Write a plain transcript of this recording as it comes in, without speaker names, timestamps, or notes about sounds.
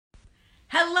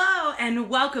Hello and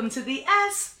welcome to the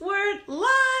S Word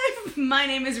Live. My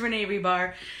name is Renee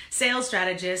Rebar, sales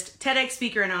strategist, TEDx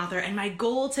speaker and author, and my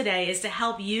goal today is to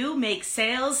help you make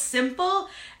sales simple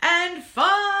and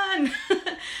fun.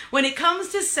 When it comes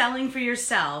to selling for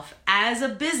yourself as a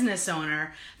business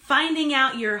owner, finding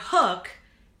out your hook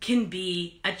can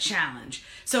be a challenge.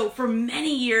 So for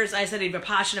many years, I studied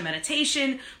Vipassana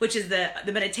meditation, which is the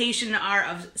meditation art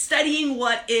of studying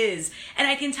what is. And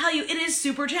I can tell you, it is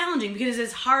super challenging because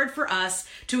it's hard for us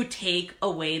to take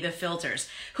away the filters.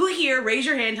 Who here, raise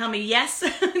your hand, tell me yes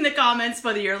in the comments,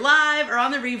 whether you're live or on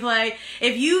the replay.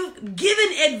 If you've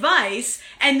given advice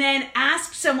and then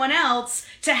asked someone else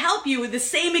to help you with the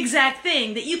same exact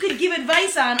thing that you could give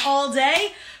advice on all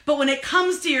day, but when it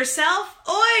comes to yourself,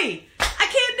 oi, I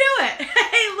can't do it.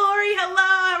 Hey, Lori, hello,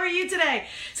 how are you today?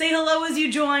 Say hello as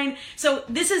you join. So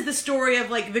this is the story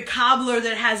of like the cobbler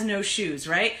that has no shoes,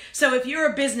 right? So if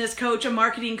you're a business coach, a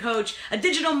marketing coach, a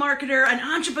digital marketer, an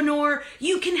entrepreneur,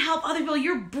 you can help other people.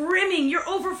 You're brimming, you're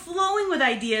overflowing with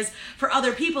ideas for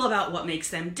other people about what makes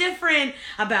them different,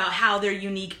 about how their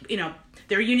unique,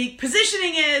 their unique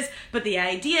positioning is, but the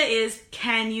idea is,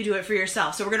 can you do it for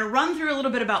yourself? So we're going to run through a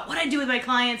little bit about what I do with my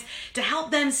clients to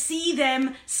help them see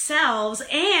themselves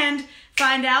and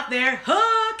find out their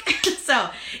hook. So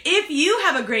if you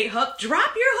have a great hook,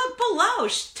 drop your hook below.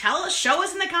 Show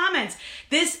us in the comments.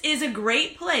 This is a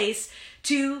great place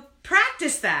to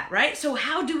practice that, right? So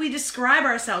how do we describe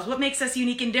ourselves? What makes us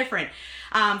unique and different?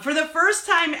 For the first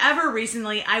time ever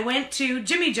recently, I went to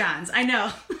Jimmy John's. I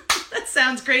know. That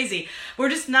sounds crazy. We're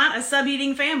just not a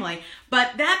sub-eating family.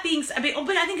 But that being said, but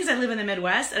I think because I live in the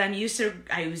Midwest and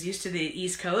I was used to the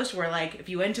East Coast where like if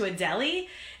you went to a deli,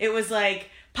 it was like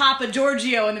Papa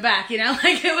Giorgio in the back,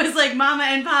 like it was like Mama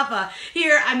and Papa.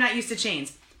 Here, I'm not used to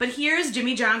chains. But here's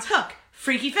Jimmy John's hook,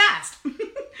 freaky fast. I'm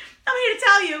here to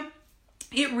tell you,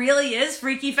 it really is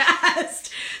freaky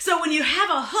fast. So when you have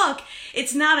a hook,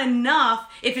 it's not enough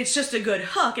if it's just a good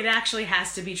hook. It actually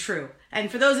has to be true. And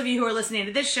for those of you who are listening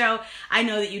to this show, I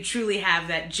know that you truly have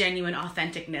that genuine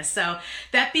authenticness. So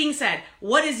that being said,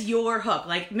 what is your hook?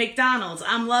 Like McDonald's,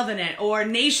 I'm loving it, or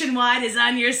Nationwide is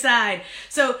on your side.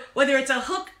 So whether it's a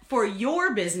hook for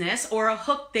your business or a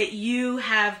hook that you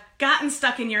have gotten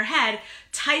stuck in your head,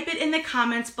 type it in the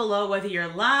comments below, whether you're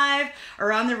live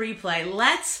or on the replay.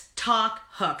 Let's talk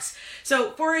hooks.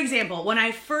 So for example, when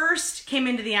I first came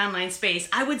into the online space,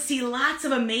 I would see lots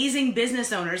of amazing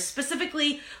business owners,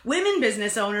 specifically women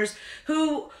business owners,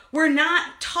 who were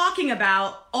not talking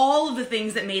about all of the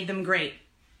things that made them great.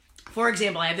 For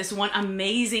example, I have this one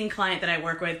amazing client that I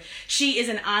work with. She is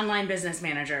an online business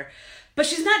manager. But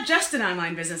she's not just an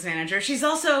online business manager, she's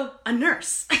also a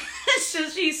nurse. So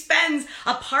she spends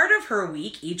a part of her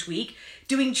week, each week,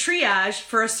 doing triage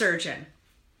for a surgeon.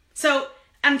 So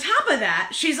on top of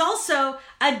that, she's also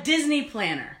a Disney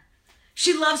planner.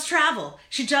 She loves travel.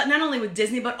 She not only with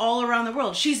Disney, but all around the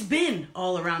world. She's been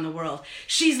all around the world.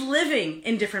 She's living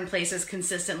in different places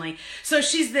consistently. So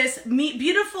she's this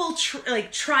beautiful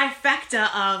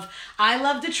trifecta of I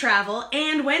love to travel,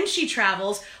 and when she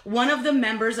travels, one of the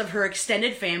members of her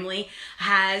extended family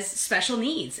has special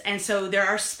needs. And so there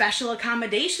are special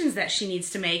accommodations that she needs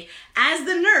to make as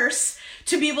the nurse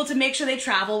to be able to make sure they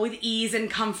travel with ease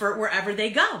and comfort wherever they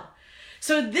go.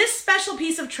 So this special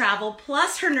piece of travel,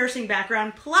 plus her nursing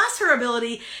background, plus her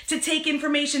ability to take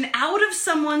information out of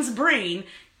someone's brain,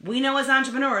 we know as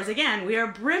entrepreneurs, again, we are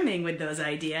brimming with those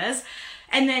ideas,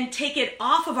 and then take it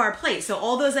off of our plate. So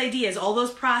all those ideas, all those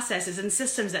processes and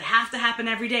systems that have to happen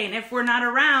every day, and if we're not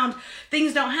around,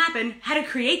 things don't happen, how to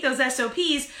create those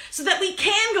SOPs so that we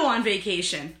can go on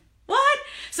vacation. What?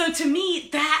 So to me,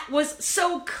 that was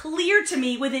so clear to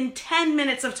me within 10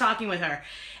 minutes of talking with her.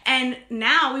 And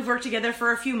now we've worked together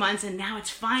for a few months, and now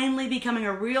it's finally becoming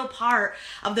a real part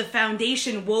of the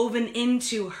foundation woven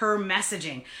into her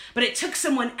messaging. But it took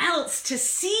someone else to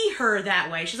see her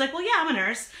that way. She's like, well, yeah, I'm a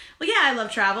nurse. Well, yeah, I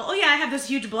love travel. Oh, yeah, I have this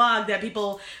huge blog that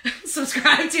people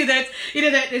subscribe to that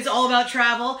is all about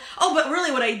travel. Oh, but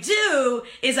really what I do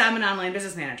is I'm an online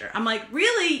business manager. I'm like,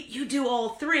 really? You do all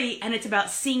three, and it's about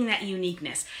seeing that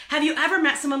uniqueness. Have you ever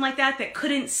met someone like that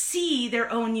couldn't see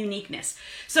their own uniqueness?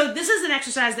 So this is an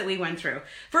exercise that we went through.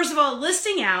 First of all,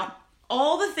 listing out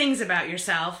all the things about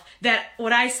yourself that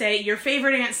what I say your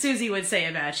favorite Aunt Susie would say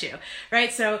about you,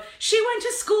 right? So she went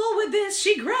to school with this,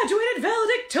 she graduated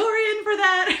valedictorian for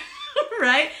that,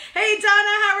 right? Hey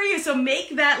Donna, how are you? So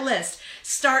make that list.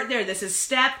 Start there. This is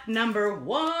step number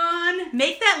 1.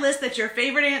 Make that list that your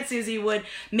favorite Aunt Susie would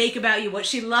make about you, what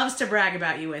she loves to brag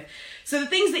about you with. So the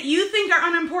things that you think are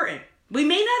unimportant. We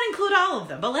may not include all of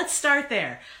them, but let's start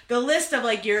there. The list of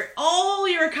like all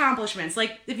your accomplishments.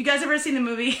 Like if you guys ever seen the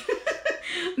movie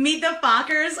Meet the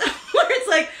Fockers, where it's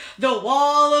like the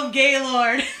Wall of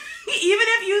Gaylord. Even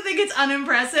if you think it's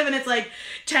unimpressive and it's like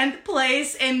 10th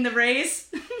place in the race,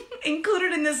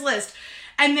 included in this list.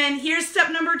 And then here's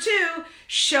step number 2,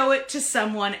 show it to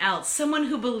someone else, someone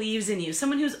who believes in you,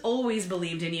 someone who's always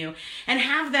believed in you, and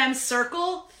have them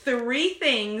circle 3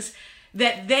 things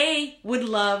that they would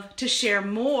love to share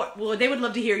more, well, they would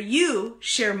love to hear you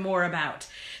share more about.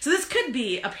 So this could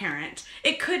be a parent,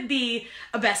 it could be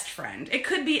a best friend, it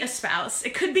could be a spouse,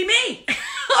 it could be me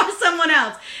or someone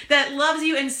else that loves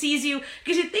you and sees you.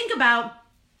 Because you think about,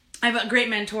 I have a great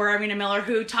mentor, Irina Miller,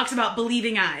 who talks about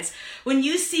believing eyes. When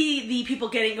you see the people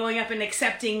going up and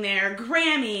accepting their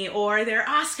Grammy or their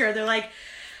Oscar, they're like,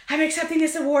 I'm accepting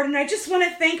this award and I just want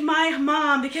to thank my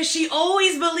mom because she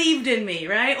always believed in me,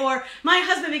 right? Or my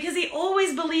husband because he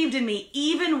always believed in me,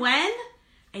 even when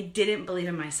I didn't believe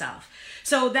in myself.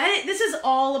 So this is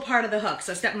all a part of the hook.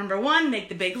 So step number 1, make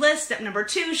the big list. Step number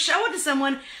 2, show it to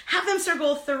someone, have them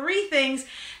circle 3 things.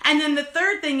 And then the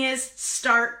third thing is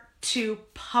start to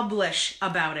publish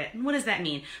about it. And what does that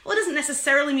mean? Well, it doesn't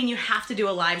necessarily mean you have to do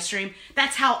a live stream.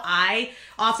 That's how I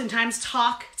oftentimes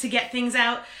talk to get things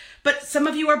out. But some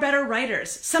of you are better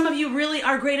writers. Some of you really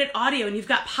are great at audio and you've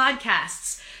got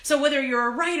podcasts. So whether you're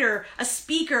a writer, a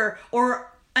speaker,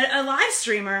 or a live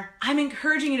streamer, I'm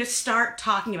encouraging you to start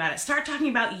talking about it. Start talking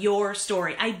about your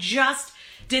story. I just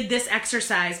did this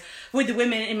exercise with the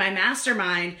women in my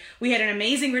mastermind. We had an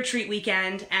amazing retreat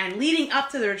weekend, and leading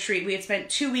up to the retreat, we had spent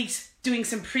 2 weeks doing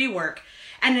some pre-work.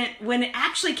 And when it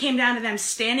actually came down to them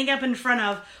standing up in front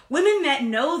of women that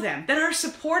know them, that are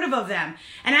supportive of them,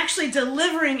 and actually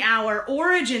delivering our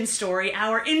origin story,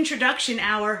 our introduction,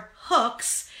 our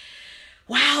hooks,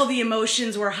 wow, the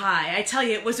emotions were high. I tell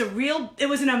you, it was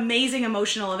an amazing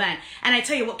emotional event. And I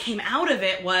tell you, what came out of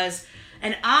it was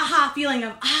an aha feeling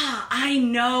of, I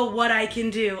know what I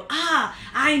can do.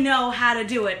 I know how to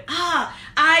do it.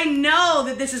 I know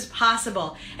that this is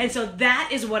possible. And so that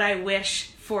is what I wish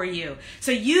for you.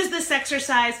 So use this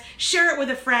exercise, share it with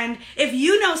a friend. If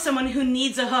you know someone who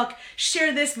needs a hook,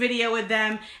 share this video with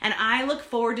them. And I look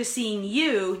forward to seeing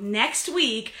you next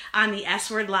week on the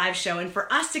S Word Live Show. And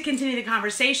for us to continue the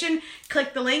conversation,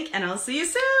 click the link and I'll see you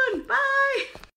soon. Bye.